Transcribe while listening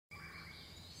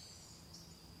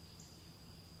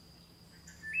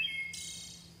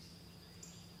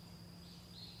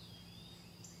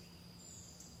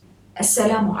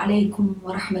السلام عليكم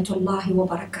ورحمة الله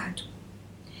وبركاته.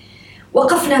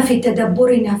 وقفنا في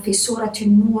تدبرنا في سورة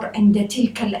النور عند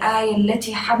تلك الآية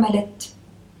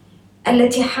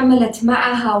التي حملت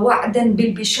معها وعدا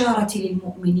بالبشارة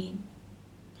للمؤمنين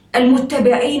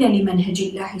المتبعين لمنهج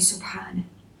الله سبحانه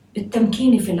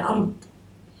بالتمكين في الأرض،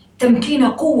 تمكين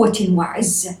قوة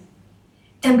وعزة،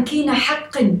 تمكين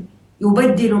حق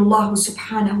يبدل الله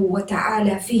سبحانه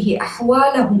وتعالى فيه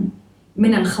أحوالهم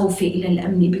من الخوف إلى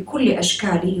الأمن بكل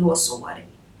أشكاله وصوره.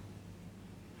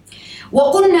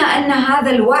 وقلنا أن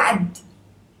هذا الوعد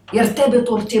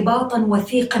يرتبط ارتباطا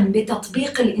وثيقا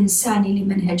بتطبيق الإنسان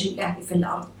لمنهج الله في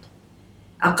الأرض.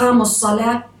 أقاموا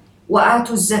الصلاة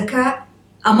وآتوا الزكاة،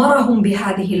 أمرهم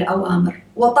بهذه الأوامر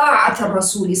وطاعة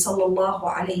الرسول صلى الله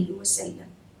عليه وسلم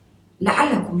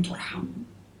لعلكم ترحمون.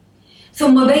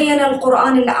 ثم بين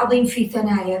القرآن العظيم في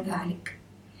ثنايا ذلك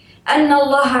أن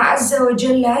الله عز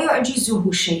وجل لا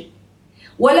يعجزه شيء،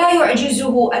 ولا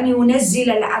يعجزه أن ينزل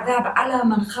العذاب على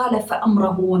من خالف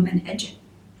أمره ومنهجه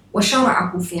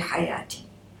وشرعه في حياته،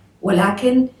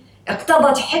 ولكن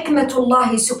اقتضت حكمة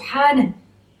الله سبحانه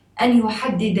أن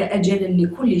يحدد أجلا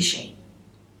لكل شيء.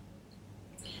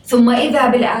 ثم إذا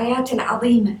بالآيات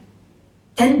العظيمة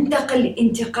تنتقل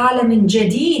انتقال من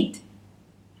جديد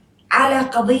على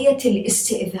قضية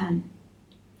الاستئذان،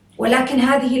 ولكن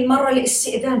هذه المرة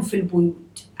الاستئذان في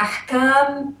البيوت،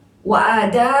 أحكام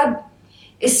وآداب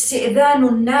استئذان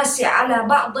الناس على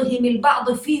بعضهم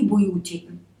البعض في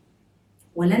بيوتهم.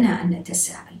 ولنا أن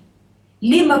نتساءل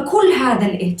لما كل هذا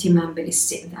الاهتمام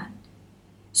بالاستئذان؟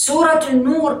 سورة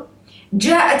النور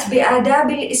جاءت بآداب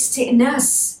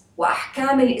الاستئناس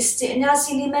وأحكام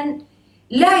الاستئناس لمن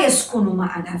لا يسكن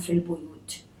معنا في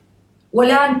البيوت،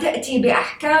 ولا أن تأتي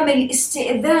بأحكام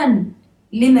الاستئذان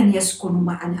لمن يسكن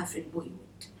معنا في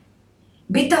البيوت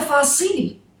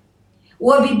بتفاصيل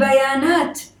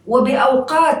وببيانات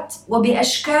وبأوقات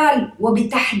وبأشكال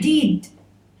وبتحديد.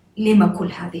 لما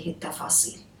كل هذه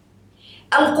التفاصيل؟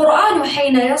 القرآن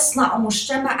حين يصنع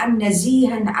مجتمعا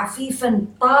نزيها عفيفا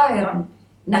طاهرا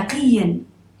نقيا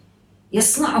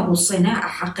يصنعه صناعة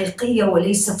حقيقية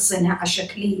وليست صناعة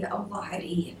شكلية أو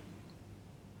ظاهرية.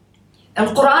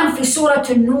 القرآن في سورة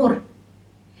النور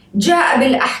جاء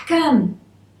بالأحكام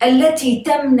التي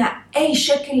تمنع أي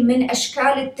شكل من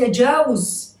أشكال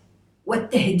التجاوز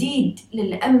والتهديد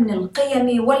للأمن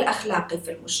القيمي والأخلاقي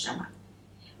في المجتمع،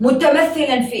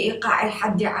 متمثلا في إيقاع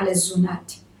الحد على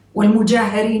الزنات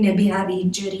والمجاهرين بهذه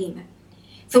الجريمة،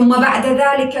 ثم بعد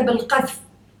ذلك بالقذف،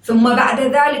 ثم بعد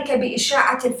ذلك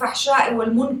بإشاعة الفحشاء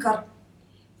والمنكر،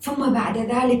 ثم بعد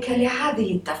ذلك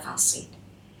لهذه التفاصيل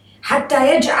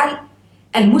حتى يجعل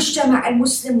المجتمع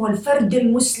المسلم والفرد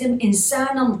المسلم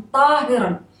إنسانا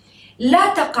طاهرا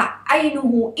لا تقع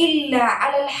عينه إلا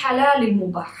على الحلال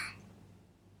المباح،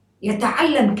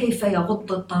 يتعلم كيف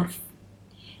يغض الطرف،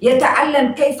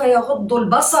 يتعلم كيف يغض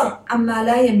البصر عما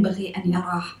لا ينبغي أن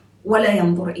يراه ولا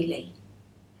ينظر إليه.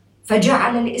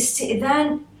 فجعل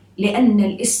الاستئذان لأن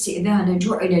الاستئذان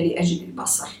جعل لأجل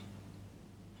البصر.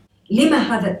 لما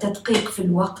هذا التدقيق في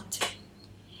الوقت؟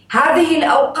 هذه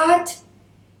الأوقات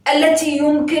التي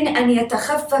يمكن أن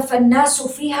يتخفف الناس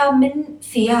فيها من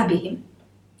ثيابهم،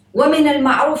 ومن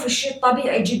المعروف الشيء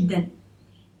الطبيعي جدا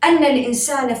أن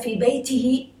الإنسان في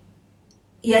بيته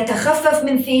يتخفف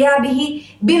من ثيابه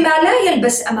بما لا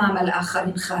يلبس أمام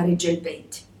الآخرين خارج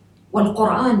البيت.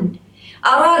 والقرآن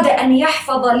أراد أن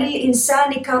يحفظ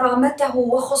للإنسان كرامته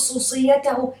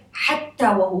وخصوصيته حتى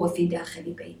وهو في داخل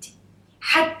بيته،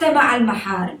 حتى مع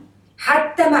المحارم،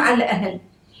 حتى مع الأهل،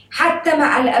 حتى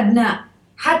مع الأبناء،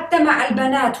 حتى مع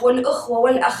البنات والأخوة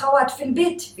والأخوات في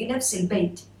البيت، في نفس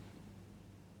البيت.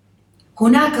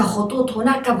 هناك خطوط،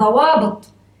 هناك ضوابط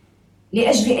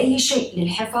لأجل أي شيء،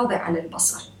 للحفاظ على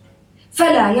البصر،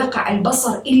 فلا يقع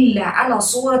البصر إلا على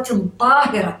صورة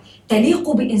طاهرة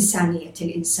تليق بإنسانية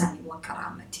الإنسان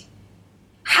وكرامته.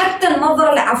 حتى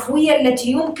النظرة العفوية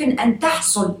التي يمكن أن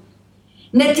تحصل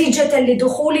نتيجة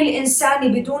لدخول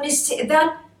الإنسان بدون استئذان،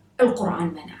 القرآن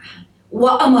منعها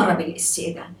وأمر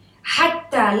بالاستئذان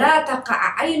حتى لا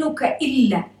تقع عينك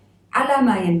إلا على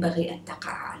ما ينبغي أن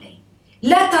تقع عليه.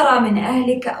 لا ترى من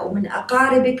أهلك أو من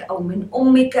أقاربك أو من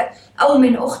أمك أو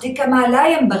من أختك ما لا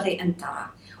ينبغي أن ترى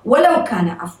ولو كان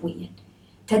عفويا.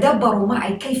 تدبروا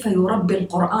معي كيف يربي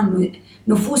القرآن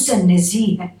نفوسا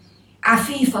نزيهة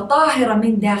عفيفة طاهرة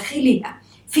من داخلها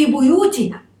في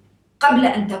بيوتها قبل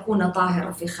أن تكون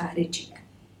طاهرة في خارجها.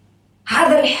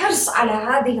 هذا الحرص على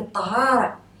هذه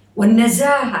الطهارة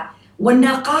والنزاهة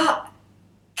والنقاء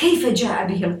كيف جاء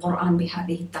به القرآن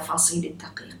بهذه التفاصيل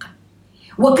الدقيقة؟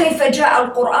 وكيف جاء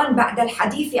القرآن بعد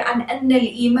الحديث عن أن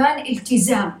الإيمان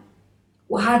التزام،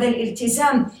 وهذا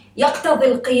الالتزام يقتضي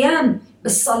القيام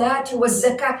بالصلاة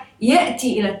والزكاة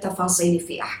يأتي إلى التفاصيل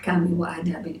في أحكام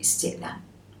وآداب الاستئذان.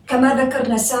 كما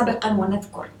ذكرنا سابقا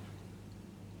ونذكر،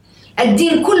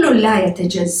 الدين كل لا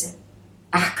يتجزأ،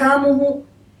 أحكامه،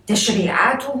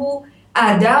 تشريعاته،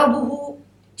 آدابه،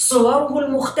 صوره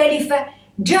المختلفة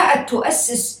جاءت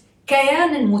تؤسس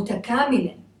كيانا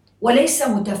متكاملا وليس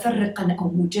متفرقا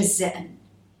أو مجزأ.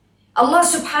 الله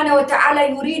سبحانه وتعالى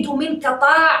يريد منك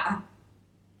طاعة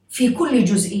في كل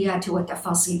جزئيات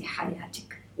وتفاصيل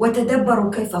حياتك.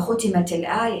 وتدبروا كيف ختمت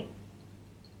الآية.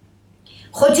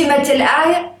 ختمت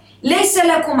الآية: ليس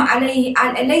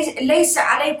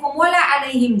عليكم ولا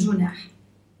عليهم جناح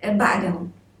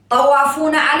بعدهم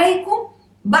طوافون عليكم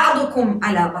بعضكم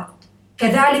على بعض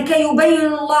كذلك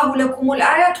يبين الله لكم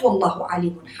الآيات والله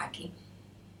عليم حكيم.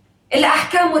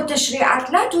 الأحكام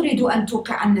والتشريعات لا تريد أن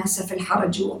توقع الناس في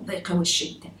الحرج والضيق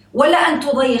والشدة ولا أن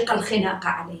تضيق الخناق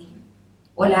عليهم،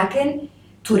 ولكن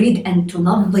تريد أن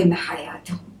تنظم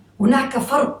حياتهم. هناك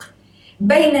فرق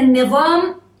بين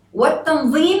النظام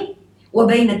والتنظيم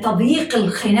وبين تضييق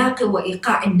الخناق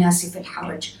وإيقاع الناس في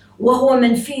الحرج، وهو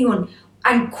منفي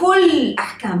عن كل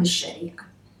أحكام الشريعة.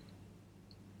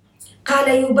 قال: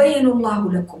 يبين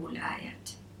الله لكم الآيات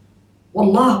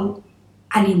والله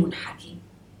عليم حكيم.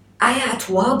 آيات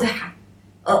واضحة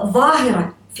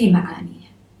ظاهرة في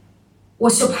معانيها.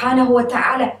 وسبحانه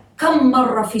وتعالى كم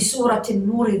مرة في سورة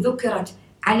النور ذكرت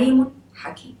عليم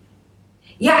حكيم،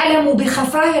 يعلم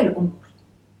بخفايا الأمور،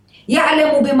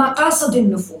 يعلم بمقاصد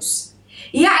النفوس،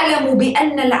 يعلم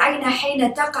بأن العين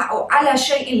حين تقع على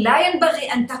شيء لا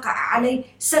ينبغي أن تقع عليه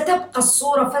ستبقى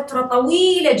الصورة فترة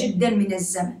طويلة جدا من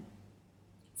الزمن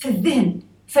في الذهن،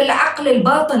 في العقل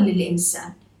الباطن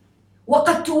للإنسان،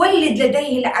 وقد تولد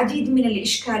لديه العديد من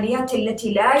الإشكاليات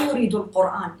التي لا يريد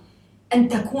القرآن أن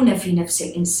تكون في نفس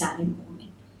الإنسان المؤمن.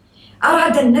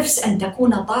 أراد النفس أن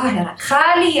تكون طاهرة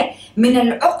خالية من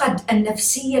العقد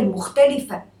النفسية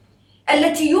المختلفة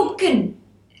التي يمكن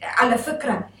على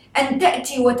فكرة أن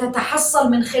تأتي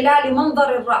وتتحصل من خلال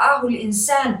منظر رآه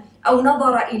الإنسان أو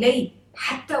نظر إليه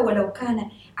حتى ولو كان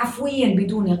عفويا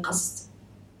بدون قصد.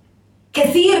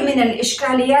 كثير من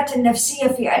الإشكاليات النفسية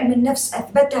في علم النفس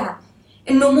أثبتها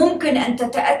أنه ممكن أن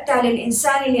تتأتى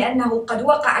للإنسان لأنه قد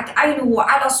وقعت عينه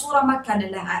على صورة ما كان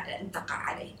لها أن تقع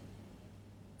عليه،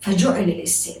 فجعل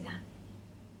الاستئذان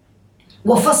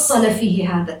وفصل فيه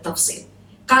هذا التفصيل.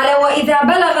 قال: وإذا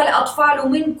بلغ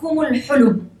الأطفال منكم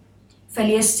الحلم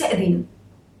فليستأذنوا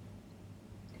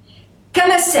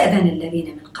كما استأذن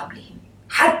الذين من قبلهم.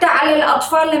 حتى على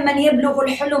الأطفال لمن يبلغ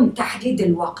الحلم تحديد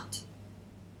الوقت.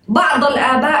 بعض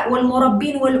الآباء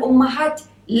والمربين والأمهات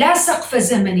لا سقف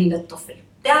زمني للطفل،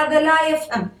 هذا لا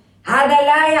يفهم، هذا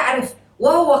لا يعرف،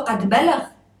 وهو قد بلغ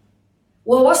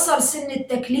ووصل سن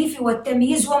التكليف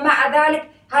والتمييز، ومع ذلك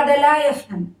هذا لا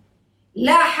يفهم،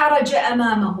 لا حرج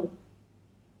أمامه.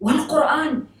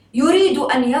 والقرآن يريد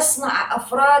أن يصنع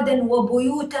أفرادا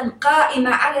وبيوتا قائمة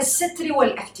على الستر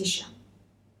والاحتشام.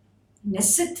 إن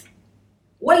الستر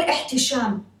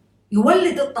والاحتشام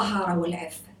يولد الطهارة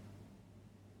والعفة.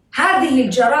 هذه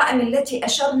الجرائم التي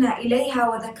أشرنا إليها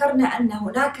وذكرنا أن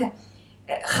هناك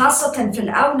خاصة في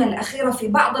الآونة الأخيرة في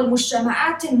بعض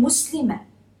المجتمعات المسلمة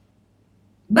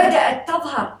بدأت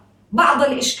تظهر بعض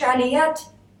الإشكاليات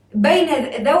بين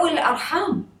ذوي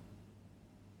الأرحام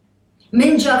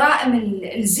من جرائم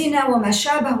الزنا وما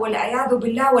شابه والعياذ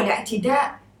بالله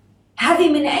والاعتداء. هذه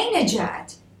من أين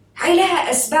جاءت؟ هي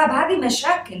لها أسباب، هذه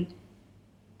مشاكل،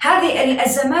 هذه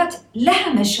الأزمات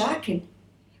لها مشاكل.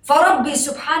 فربي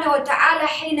سبحانه وتعالى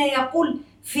حين يقول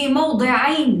في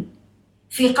موضعين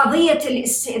في قضية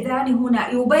الاستئذان هنا: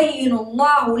 يبين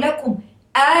الله لكم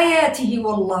آياته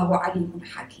والله عليم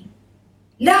حكيم،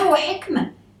 له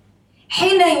حكمة.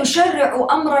 حين يشرع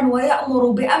أمرا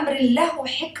ويأمر بأمر له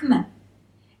حكمة،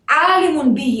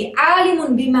 عالم به،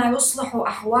 عالم بما يصلح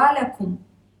أحوالكم،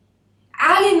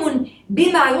 عالم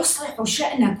بما يصلح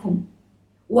شأنكم.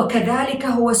 وكذلك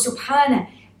هو سبحانه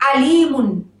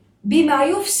عليم بما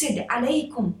يفسد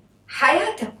عليكم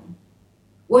حياتكم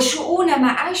وشؤون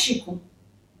معاشكم.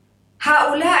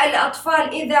 هؤلاء الأطفال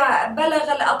إذا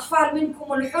بلغ الأطفال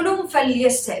منكم الحلم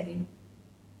فليستأذنوا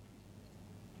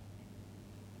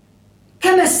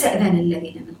كما استأذن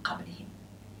الذين من قبلهم.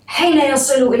 حين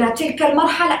يصلوا إلى تلك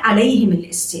المرحلة عليهم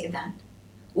الاستئذان.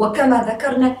 وكما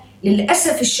ذكرنا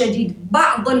للأسف الشديد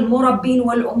بعض المربين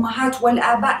والأمهات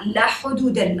والآباء لا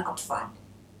حدود للأطفال،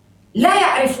 لا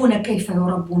يعرفون كيف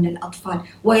يربون الأطفال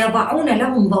ويضعون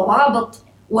لهم ضوابط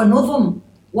ونظم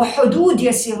وحدود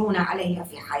يسيرون عليها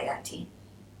في حياتهم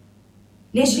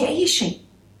لأجل أي شيء؟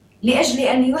 لأجل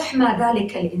أن يحمى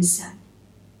ذلك الإنسان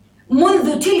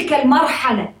منذ تلك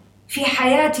المرحلة في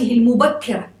حياته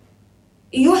المبكرة،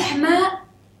 يحمى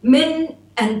من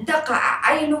أن تقع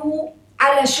عينه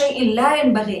على شيء لا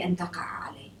ينبغي أن تقع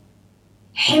عليه.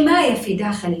 حماية في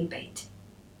داخل البيت.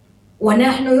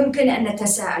 ونحن يمكن أن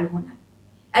نتساءل هنا،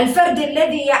 الفرد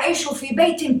الذي يعيش في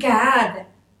بيت كهذا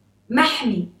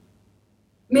محمي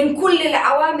من كل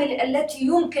العوامل التي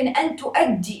يمكن أن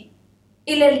تؤدي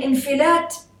إلى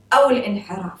الانفلات أو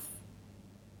الانحراف،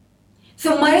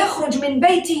 ثم يخرج من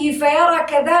بيته فيرى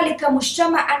كذلك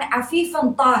مجتمعاً عفيفاً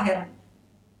طاهراً،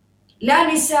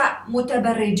 لا نساء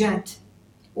متبرجات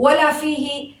ولا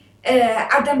فيه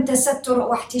عدم تستر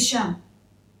واحتشام،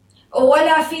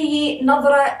 ولا فيه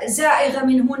نظرة زائغة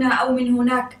من هنا أو من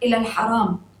هناك إلى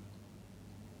الحرام.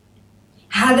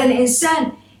 هذا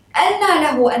الإنسان أنى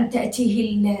له أن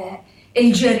تأتيه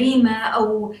الجريمة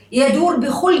أو يدور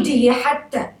بخلده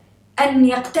حتى أن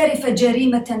يقترف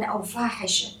جريمة أو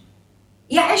فاحشة؟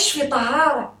 يعيش في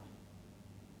طهارة،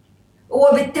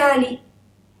 وبالتالي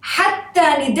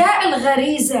حتى نداء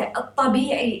الغريزة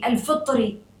الطبيعي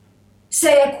الفطري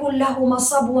سيكون له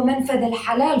مصب ومنفذ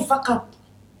الحلال فقط،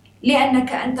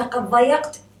 لأنك أنت قد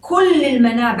ضيقت كل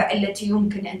المنابع التي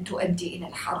يمكن أن تؤدي إلى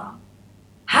الحرام.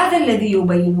 هذا الذي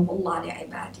يبينه الله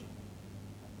لعباده.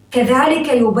 كذلك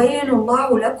يبين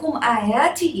الله لكم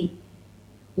آياته،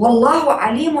 والله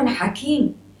عليم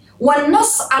حكيم.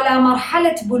 والنص على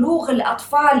مرحلة بلوغ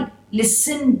الأطفال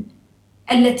للسن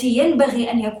التي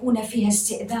ينبغي أن يكون فيها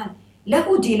استئذان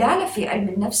له دلالة في علم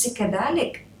النفس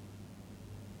كذلك.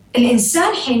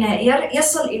 الإنسان حين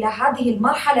يصل إلى هذه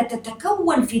المرحلة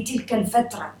تتكون في تلك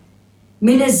الفترة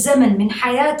من الزمن، من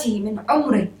حياته، من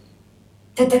عمره،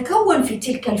 تتكون في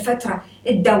تلك الفترة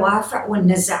الدوافع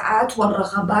والنزعات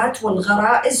والرغبات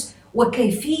والغرائز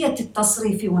وكيفية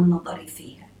التصريف والنظر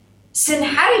فيها. سن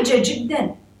حرجة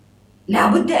جدا لا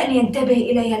بد أن ينتبه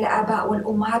إليها الآباء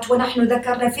والأمهات. ونحن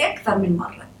ذكرنا في أكثر من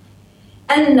مرة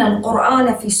أن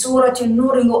القرآن في سورة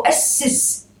النور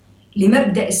يؤسس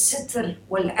لمبدأ الستر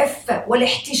والعفة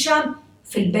والاحتشام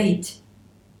في البيت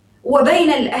وبين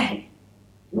الأهل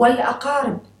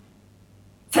والأقارب.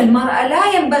 فالمرأة لا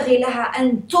ينبغي لها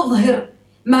أن تظهر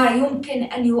ما يمكن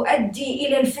أن يؤدي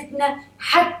إلى الفتنة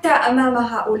حتى أمام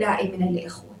هؤلاء من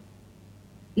الإخوة.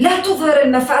 لا تظهر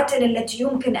المفاتن التي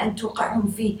يمكن أن توقعهم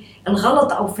في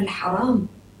الغلط أو في الحرام.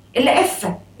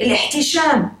 العفة،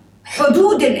 الاحتشام،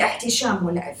 حدود الاحتشام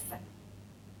والعفة.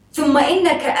 ثم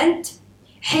إنك أنت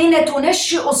حين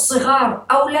تنشئ الصغار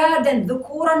أولادا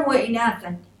ذكورا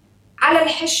وإناثا على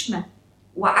الحشمة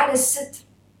وعلى الستر،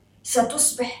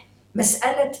 ستصبح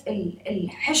مسألة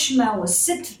الحشمة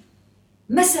والستر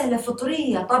مسألة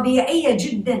فطرية طبيعية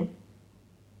جدا،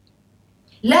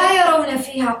 لا يرون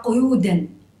فيها قيودا،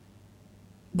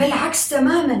 بالعكس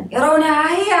تماما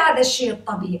يرونها هي هذا الشيء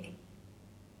الطبيعي،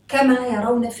 كما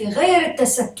يرون في غير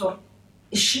التستر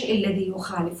الشيء الذي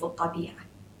يخالف الطبيعة.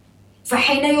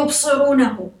 فحين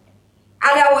يبصرونه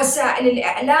على وسائل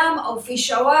الإعلام أو في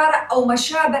شوارع أو ما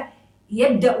شابه،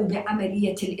 يبدأ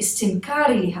بعملية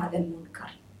الاستنكار لهذا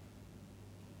المنكر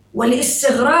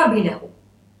والاستغراب له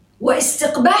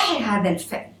واستقباح هذا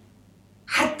الفعل،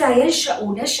 حتى ينشأ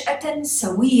نشأة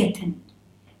سوية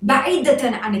بعيدة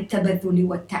عن التبذل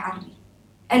والتعري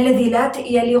الذي لا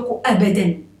يليق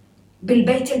أبدا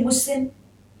بالبيت المسلم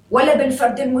ولا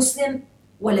بالفرد المسلم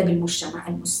ولا بالمجتمع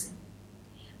المسلم.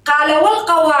 قال: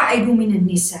 والقواعد من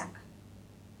النساء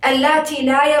اللاتي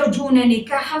لا يرجون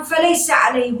نكاحا فليس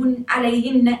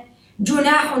عليهن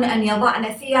جناح أن يضعن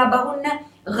ثيابهن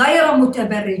غير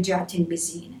متبرجات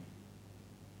بزينة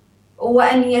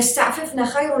وأن يستعففن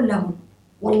خير لهن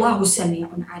والله سميع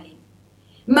عليم.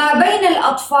 ما بين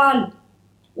الأطفال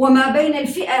وما بين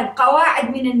الفئة القواعد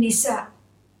من النساء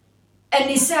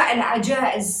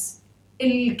العجائز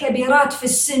الكبيرات في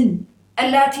السن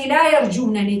اللاتي لا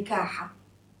يرجون نكاحا،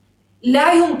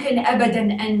 لا يمكن أبدا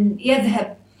أن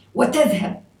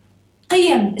تذهب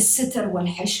قيم الستر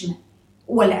والحشمة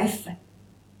والعفة.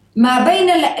 ما بين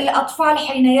الأطفال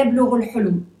حين يبلغ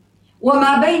الحلم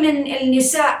وما بين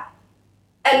النساء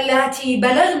اللاتي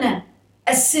بلغن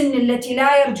السن التي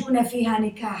لا يرجون فيها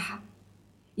نكاحا،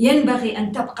 ينبغي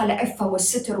أن تبقى العفة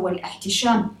والستر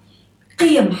والاحتشام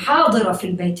قيم حاضرة في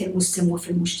البيت المسلم وفي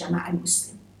المجتمع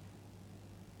المسلم.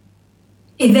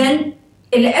 إذن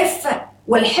العفة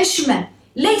والحشمة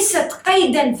ليست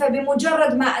قيدا،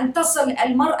 فبمجرد ما أن تصل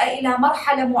المرأة إلى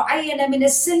مرحلة معينة من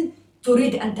السن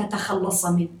تريد أن تتخلص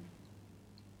منه.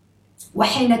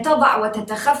 وحين تضع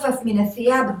وتتخفف من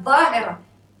الثياب الظاهرة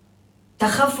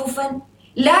تخففا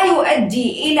لا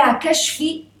يؤدي إلى كشف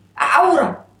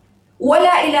عورة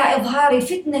ولا إلى إظهار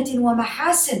فتنة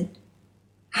ومحاسن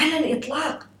على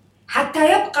الإطلاق، حتى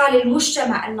يبقى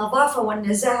للمجتمع النظافة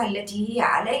والنزاهة التي هي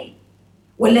عليه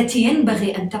والتي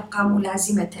ينبغي أن تبقى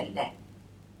ملازمة له.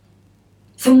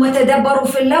 ثم تدبروا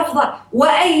في اللفظة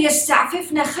وأن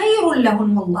يستعففن خير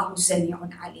لهن والله سميع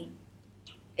عليم.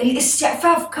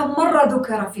 الاستعفاف كم مرة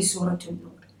ذكر في سورة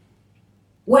النور؟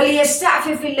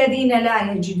 وليستعفف الذين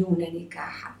لا يجدون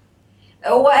نكاحا،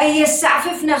 وأن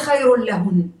يستعففن خير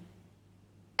لهن.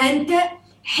 أنت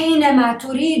حينما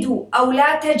تريد أو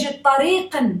لا تجد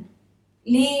طريقا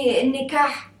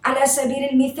للنكاح على سبيل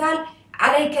المثال،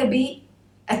 عليك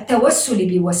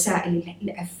بالتوسل بوسائل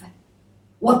العفة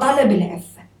وطلب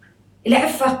العفة.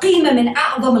 العفة قيمة من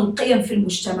أعظم القيم في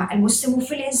المجتمع المسلم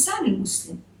وفي الإنسان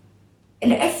المسلم.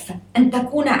 العفة أن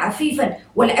تكون عفيفا،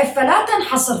 والعفة لا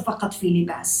تنحصر فقط في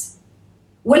لباس،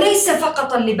 وليس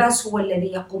فقط اللباس هو الذي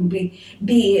يقوم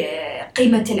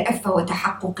بقيمة العفة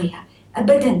وتحققها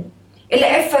أبدا.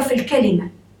 العفة في الكلمة،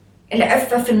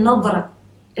 العفة في النظرة،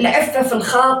 العفة في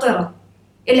الخاطرة،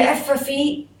 العفة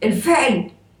في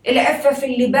الفعل، العفة في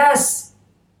اللباس،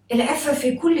 العفة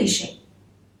في كل شيء.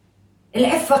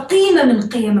 العفة قيمة من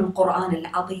قيم القرآن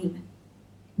العظيمة،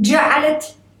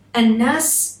 جعلت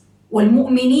الناس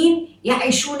والمؤمنين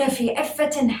يعيشون في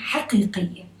عفة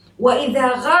حقيقية. وإذا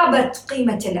غابت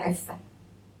قيمة العفة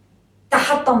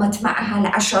تحطمت معها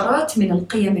العشرات من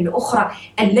القيم الأخرى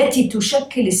التي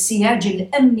تشكل السياج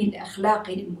الأمني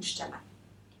الأخلاقي للمجتمع.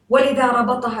 ولذا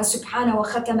ربطها سبحانه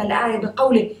وختم الآية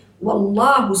بقوله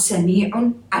والله سميع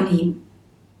عليم،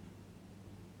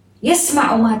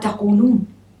 يسمع ما تقولون.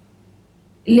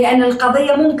 لأن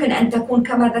القضية ممكن أن تكون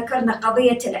كما ذكرنا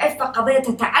قضية العفة قضية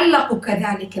تتعلق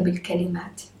كذلك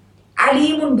بالكلمات.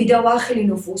 عليم بدواخل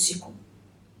نفوسكم،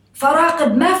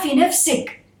 فراقب ما في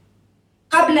نفسك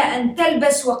قبل أن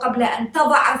تلبس، وقبل أن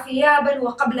تضع ثيابا،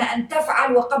 وقبل أن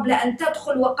تفعل، وقبل أن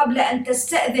تدخل، وقبل أن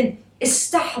تستأذن.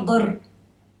 استحضر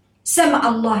سمع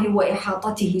الله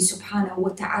وإحاطته سبحانه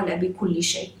وتعالى بكل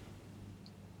شيء.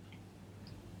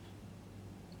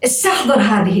 استحضر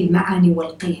هذه المعاني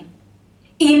والقيم.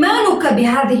 إيمانك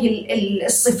بهذه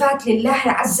الصفات لله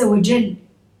عز وجل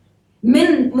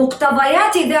من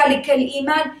مقتضيات ذلك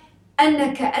الإيمان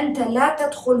أنك أنت لا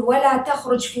تدخل ولا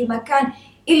تخرج في مكان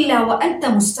إلا وأنت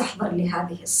مستحضر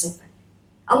لهذه الصفة.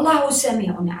 الله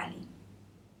سميع عليم،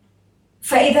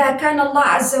 فإذا كان الله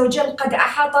عز وجل قد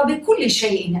أحاط بكل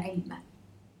شيء علما،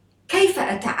 كيف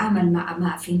أتعامل مع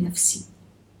ما في نفسي؟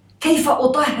 كيف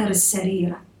أطهر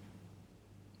السريرة؟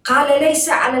 قال ليس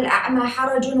على الأعمى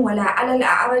حرج، ولا على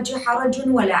الأعرج حرج،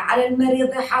 ولا على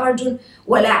المريض حرج،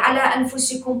 ولا على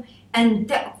أنفسكم أن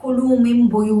تأكلوا من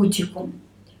بيوتكم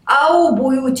أو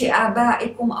بيوت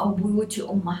آبائكم أو بيوت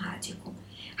أمهاتكم.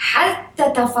 حتى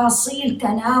تفاصيل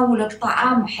تناول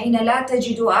الطعام حين لا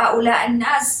تجد هؤلاء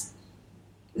الناس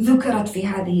ذكرت في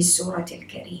هذه السورة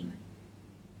الكريمة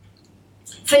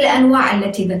في الأنواع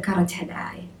التي ذكرتها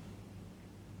الآية.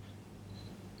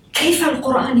 كيف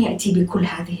القرآن يأتي بكل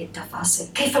هذه التفاصيل؟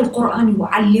 كيف القرآن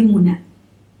يعلمنا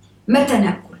متى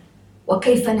نأكل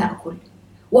وكيف نأكل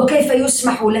وكيف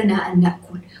يسمح لنا أن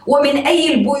نأكل ومن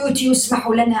أي البيوت يسمح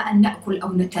لنا أن نأكل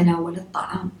أو نتناول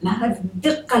الطعام. ما هذه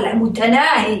الدقة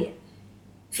المتناهية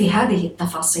في هذه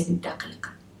التفاصيل الدقيقة.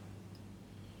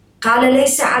 قال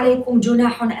ليس عليكم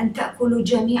جناح أن تأكلوا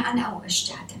جميعا أو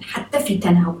أشتاتا حتى في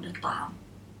تناول الطعام.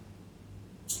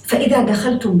 فإذا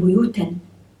دخلتم بيوتا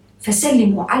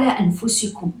فسلموا على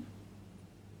أنفسكم،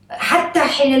 حتى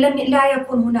حين لا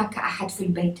يكون هناك أحد في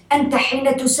البيت، أنت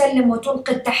حين تسلم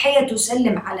وتلقي التحية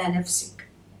تسلم على نفسك.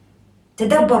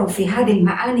 تدبروا في هذه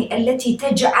المعاني التي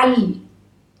تجعل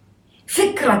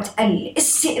فكرة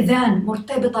الاستئذان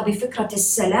مرتبطة بفكرة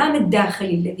السلام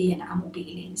الداخلي الذي ينعم به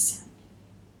الإنسان.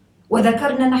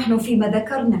 وذكرنا نحن فيما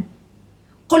ذكرنا،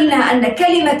 قلنا أن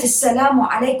كلمة السلام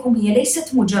عليكم هي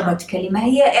ليست مجرد كلمة،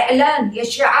 هي إعلان، هي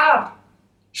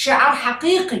شعار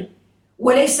حقيقي،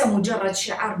 وليس مجرد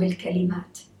شعار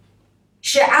بالكلمات،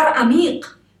 شعار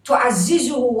عميق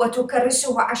تعززه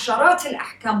وتكرسه عشرات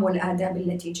الأحكام والآداب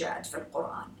التي جاءت في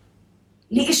القرآن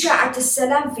لإشاعة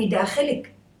السلام في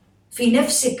داخلك، في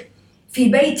نفسك، في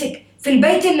بيتك، في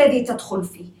البيت الذي تدخل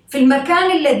فيه، في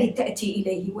المكان الذي تأتي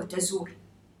إليه وتزور.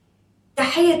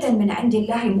 تحية من عند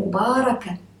الله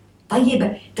مباركة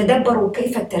طيبة. تدبروا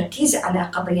كيف التركيز على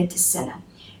قضية السلام.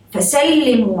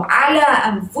 فسلموا على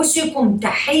أنفسكم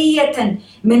تحية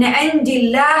من عند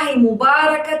الله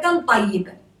مباركة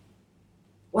طيبة.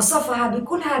 وصفها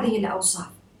بكل هذه الأوصاف.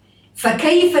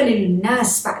 فكيف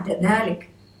للناس بعد ذلك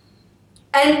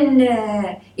أن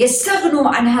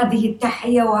يستغنوا عن هذه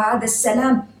التحية وهذا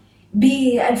السلام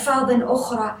بألفاظ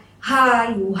أخرى،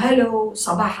 هاي وهلو،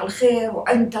 صباح الخير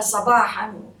وأنت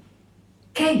صباحا.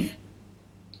 كيف؟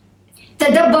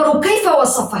 تدبروا كيف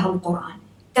وصفها القرآن.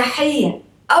 تحية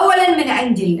أولا من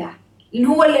عند الله، لأن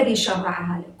هو الذي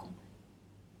شرعها لكم.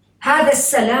 هذا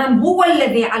السلام هو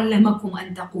الذي علمكم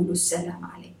أن تقولوا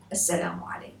السلام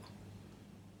عليكم،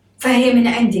 فهي من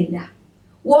عند الله.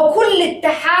 وكل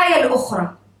التحايا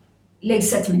الأخرى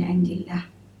ليست من عند الله،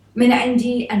 من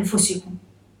عند أنفسكم،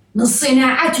 من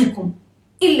صناعتكم،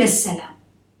 إلا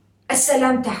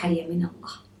السلام تحية من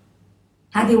الله،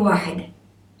 هذه واحدة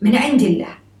من عند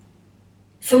الله.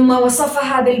 ثم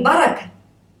وصفها بالبركة،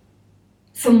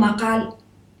 ثم قال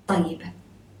طيبة.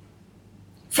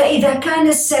 فإذا كان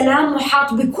السلام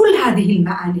محاط بكل هذه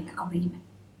المعاني العظيمة،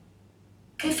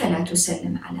 كيف لا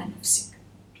تسلم على نفسك؟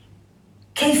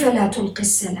 كيف لا تلقي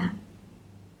السلام؟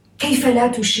 كيف لا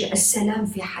تشيع السلام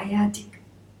في حياتك؟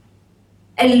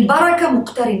 البركة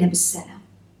مقترنة بالسلام.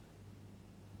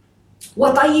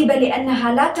 وطيبة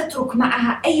لأنها لا تترك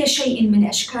معها أي شيء من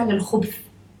أشكال الخبث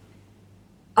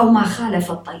أو ما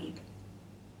خالف الطيب.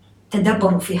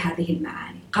 تدبروا في هذه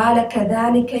المعاني. قال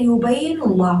كذلك يبين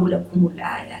الله لكم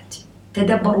الآيات.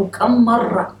 تدبروا كم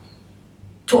مرة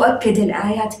تؤكد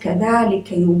الآيات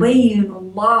كذلك يبين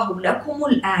الله لكم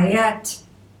الآيات.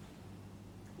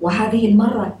 وهذه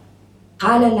المرة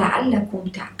قال لعلكم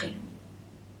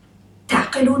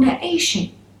تعقلون أي شيء؟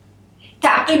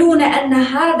 تعقلون أن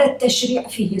هذا التشريع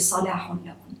فيه صلاح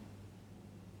لكم،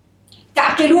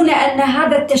 تعقلون أن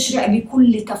هذا التشريع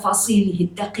بكل تفاصيله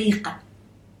الدقيقة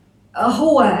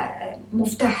هو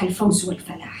مفتاح الفوز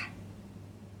والفلاح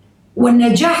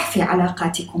والنجاح في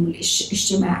علاقاتكم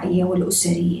الاجتماعية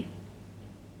والأسرية،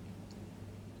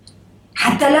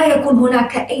 حتى لا يكون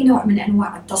هناك أي نوع من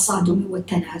أنواع التصادم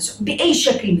والتنازع بأي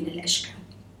شكل من الأشكال،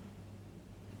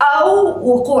 أو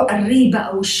وقوع الريبة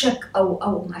أو الشك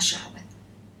أو ما شابه.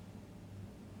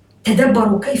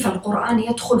 تدبروا كيف القرآن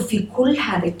يدخل في كل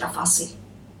هذه التفاصيل.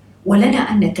 ولنا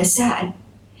أن نتساءل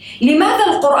لماذا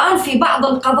القرآن في بعض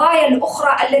القضايا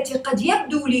الأخرى التي قد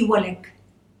يبدو لي ولك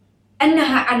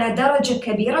أنها على درجة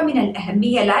كبيرة من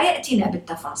الأهمية لا يأتينا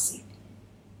بالتفاصيل.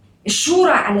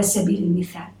 الشورى على سبيل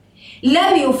المثال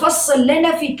لم يفصل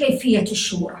لنا في كيفية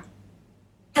الشورى،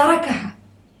 تركها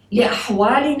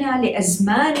لأحوالنا،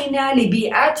 لأزماننا،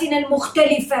 لبيئاتنا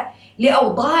المختلفة،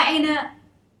 لأوضاعنا،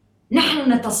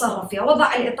 نحن نتصرف فيها،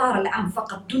 وضع الإطار العام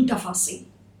فقط دون تفاصيل.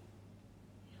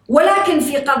 ولكن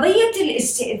في قضية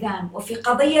الاستئذان، وفي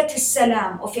قضية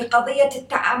السلام، وفي قضية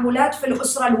التعاملات في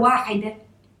الأسرة الواحدة،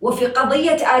 وفي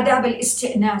قضية آداب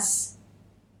الاستئناس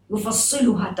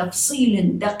يفصلها تفصيلا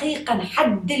دقيقا،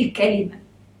 حد الكلمة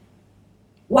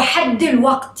وحد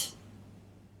الوقت.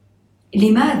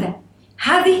 لماذا؟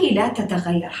 هذه لا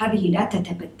تتغير، هذه لا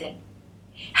تتبدل،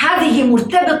 هذه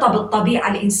مرتبطة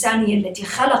بالطبيعة الإنسانية التي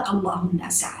خلق الله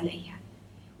الناس عليها،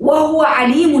 وهو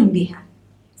عليم بها،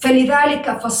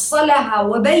 فلذلك فصلها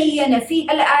وبين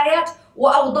فيها الآيات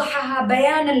وأوضحها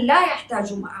بيانا لا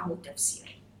يحتاج معه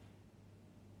تفسير،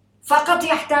 فقط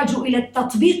يحتاج إلى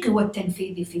التطبيق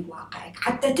والتنفيذ في واقعك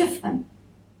حتى تفهم.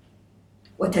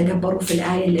 وتدبروا في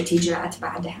الآية التي جاءت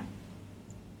بعدها،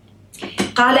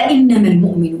 قال إنما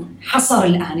المؤمنون، حصر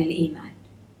الآن الإيمان،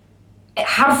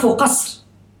 حرف قصر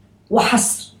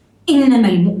وحصر، إنما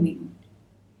المؤمنون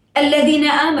الذين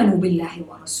آمنوا بالله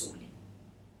ورسوله.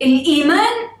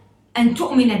 الإيمان أن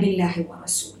تؤمن بالله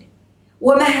ورسوله،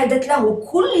 ومهدت له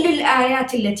كل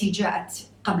الآيات التي جاءت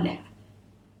قبلها.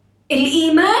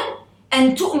 الإيمان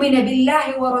أن تؤمن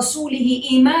بالله ورسوله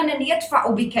إيمانا يدفع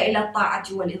بك إلى الطاعة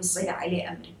والانصياع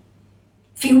لأمره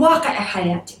في واقع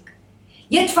حياتك،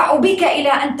 يدفع بك إلى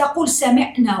أن تقول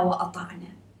سمعنا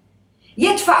وأطعنا،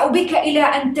 يدفع بك إلى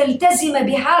أن تلتزم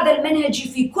بهذا المنهج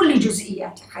في كل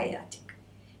جزئيات حياتك،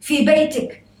 في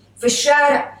بيتك، في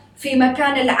الشارع، في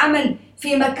مكان العمل،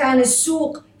 في مكان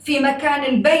السوق، في مكان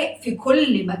البيع، في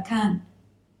كل مكان،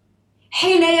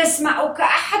 حين يسمعك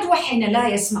أحد وحين لا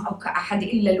يسمعك أحد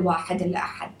إلا الواحد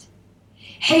الأحد،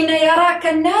 حين يراك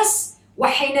الناس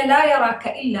وحين لا يراك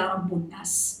إلا رب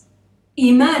الناس.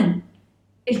 إيمان،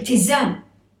 التزام،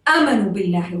 آمنوا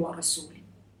بالله ورسوله،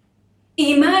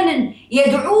 إيمانا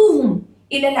يدعوهم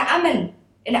إلى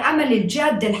العمل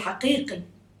الجاد الحقيقي.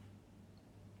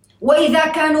 وإذا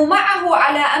كانوا معه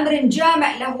على أمر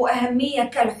جامع له أهمية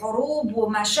كالحروب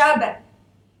وما شابه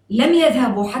لم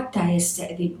يذهبوا حتى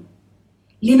يستأذنوا.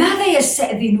 لماذا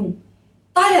يستأذنوا؟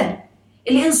 طلب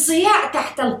الانصياع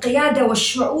تحت القيادة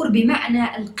والشعور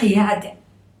بمعنى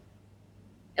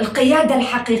القيادة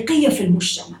الحقيقية في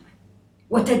المجتمع.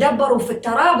 وتدبروا في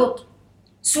الترابط،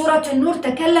 سورة النور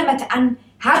تكلمت عن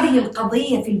هذه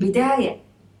القضية في البداية،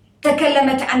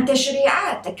 تكلمت عن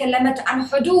تشريعات، تكلمت عن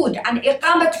حدود، عن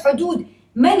إقامة حدود.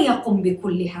 من يقوم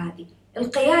بكل هذه؟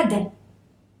 القيادة.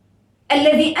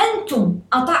 الذي أنتم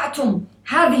أطعتم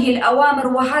هذه الأوامر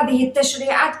وهذه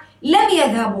التشريعات لم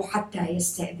يذهبوا حتى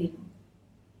يستأذنوا.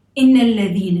 إن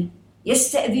الذين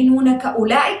يستأذنونك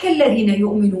أولئك الذين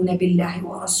يؤمنون بالله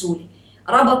ورسوله.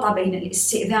 ربط بين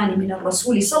الاستئذان من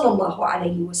الرسول صلى الله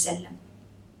عليه وسلم،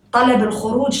 طلب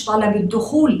الخروج، طلب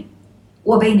الدخول،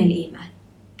 وبين الإيمان،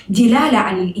 دلالة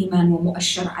على الإيمان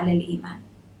ومؤشر على الإيمان.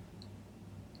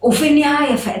 وفي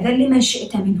النهاية فأذن لمن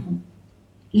شئت منهم،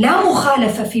 لا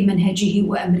مخالفة في منهجه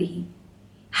وأمره،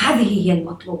 هذه هي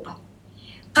المطلوبة.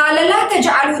 قال لا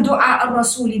تجعلوا دعاء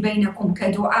الرسول بينكم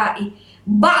كدعاء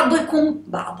بعضكم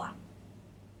بعضا،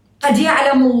 قد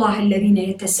يعلم الله الذين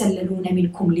يتسللون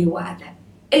منكم لواذا.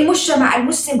 المجتمع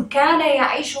المسلم كان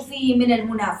يعيش فيه من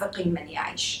المنافقين من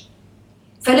يعيش،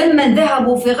 فلما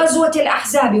ذهبوا في غزوة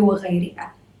الأحزاب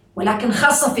وغيرها، ولكن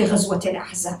خاصة في غزوة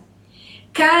الأحزاب،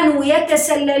 كانوا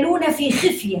يتسللون في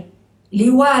خفية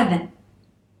لواذا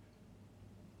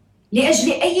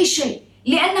لأجل أي شيء،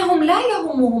 لأنهم لا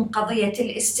يهمهم قضية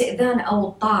الاستئذان أو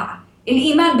الطاعة.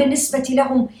 الإيمان بالنسبة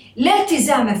لهم لا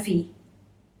التزام فيه،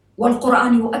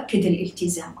 والقرآن يؤكد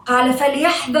الالتزام. قال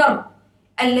فليحذر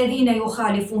الذين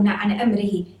يخالفون عن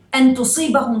أمره أن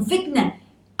تصيبهم فتنة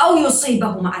أو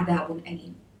يصيبهم عذاب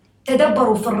أليم.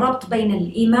 تدبروا في الربط بين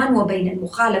الإيمان وبين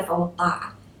المخالفة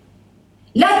والطاعة.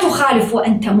 لا تخالف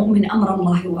وأنت مؤمن أمر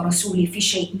الله ورسوله في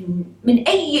شيء من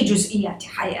أي جزئيات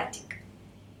حياتك.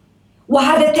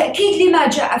 وهذا تأكيد لما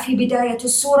جاء في بداية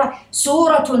السورة: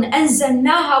 سورة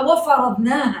أنزلناها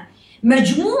وفرضناها.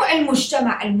 مجموع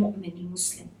المجتمع المؤمن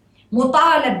المسلم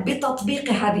مطالب بتطبيق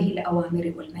هذه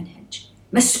الأوامر والمنهج،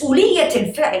 مسؤولية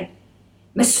الفعل،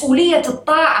 مسؤولية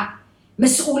الطاعة،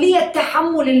 مسؤولية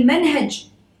تحمل المنهج.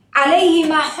 عليه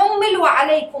ما حمل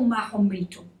وعليكم ما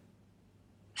حملتم.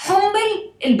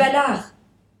 حمل البلاغ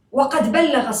وقد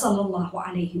بلغ صلى الله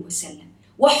عليه وسلم،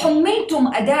 وحملتم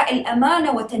أداء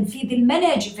الأمانة وتنفيذ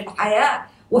المنهج في الحياة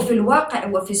وفي الواقع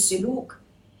وفي السلوك.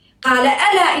 قال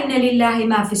ألا إن لله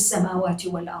ما في السماوات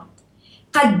والأرض،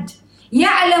 قد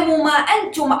يعلم ما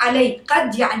أنتم عليه،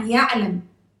 قد يعني يعلم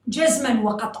جزما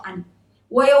وقطعا،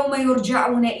 ويوم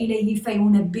يرجعون إليه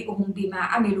فينبئهم بما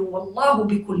عملوا والله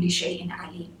بكل شيء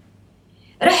عليم.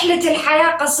 رحلة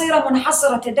الحياة قصيرة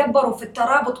منحصرة. تدبروا في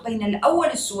الترابط بين الأول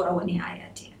السورة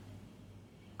ونهايتها.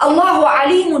 الله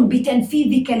عليم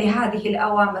بتنفيذك لهذه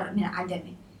الأوامر من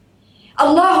عدمه.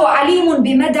 الله عليم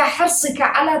بمدى حرصك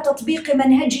على تطبيق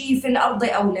منهجه في الأرض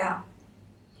أو لا.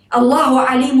 الله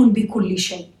عليم بكل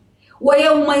شيء،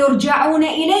 ويوم يرجعون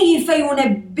إليه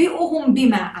فينبئهم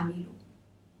بما عملوا.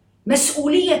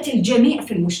 مسؤولية الجميع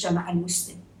في المجتمع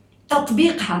المسلم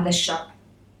تطبيق هذا الشرع،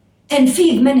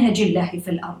 تنفيذ منهج الله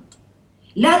في الأرض.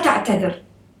 لا تعتذر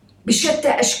بشتى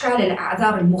أشكال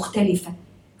الأعذار المختلفة،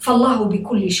 فالله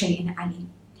بكل شيء عليم.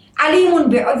 عليم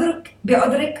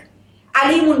بعذرك،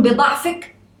 عليم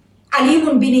بضعفك،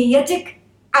 عليم بنيتك،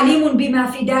 عليم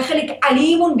بما في داخلك،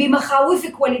 عليم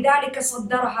بمخاوفك، ولذلك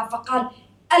صدرها فقال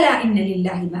ألا إن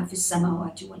لله ما في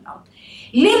السماوات والأرض.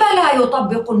 لما لا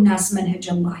يطبق الناس منهج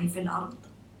الله في الأرض؟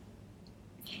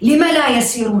 لما لا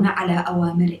يسيرون على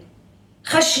أوامره؟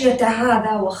 خشية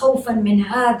هذا وخوفا من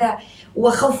هذا،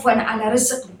 وخوفا على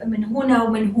رزق من هنا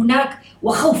ومن هناك،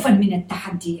 وخوفا من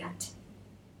التحديات.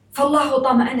 فالله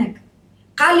طمأنك،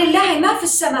 قال لله ما في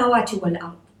السماوات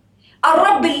والأرض.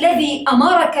 الرب الذي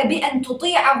أمرك بأن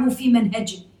تطيعه في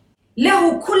منهجه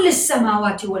له كل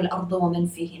السماوات والأرض ومن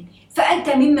فيهن، فأنت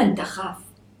ممن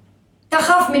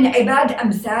تخاف من عباد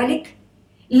أمثالك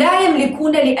لا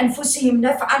يملكون لأنفسهم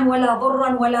نفعا ولا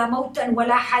ضرا ولا موتا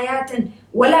ولا حياة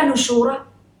ولا نشورا.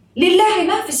 لله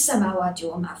ما في السماوات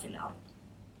وما في الأرض،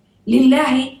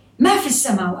 لله ما في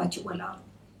السماوات والأرض.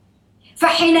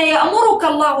 فحين يأمرك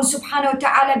الله سبحانه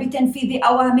وتعالى بتنفيذ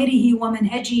أوامره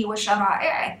ومنهجه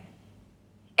وشرائعه،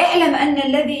 اعلم أن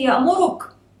الذي يأمرك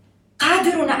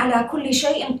قادر على كل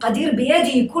شيء، قدير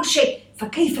بيده كل شيء،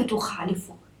 فكيف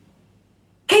تخالفه؟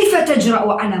 كيف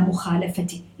تجرأ على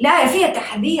مخالفته؟ الآية فيها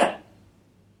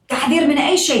تحذير من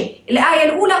أي شيء. الآية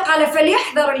الأولى قال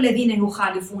فليحذر الذين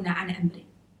يخالفون عن أمره،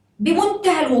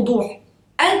 بمنتهى الوضوح،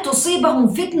 أن تصيبهم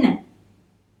فتنة.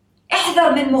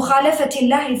 احذر من مخالفة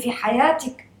الله في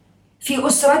حياتك، في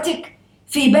أسرتك،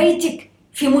 في بيتك،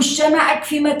 في مجتمعك،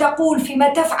 فيما تقول، فيما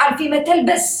تفعل، فيما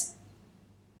تلبس.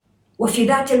 وفي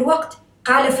ذات الوقت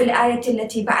قال في الآية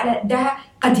التي بعدها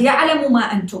قد يعلم ما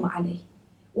أنتم عليه،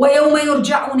 ويوم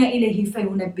يرجعون إليه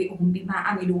فينبئهم بما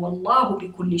عملوا والله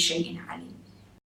بكل شيء عليم.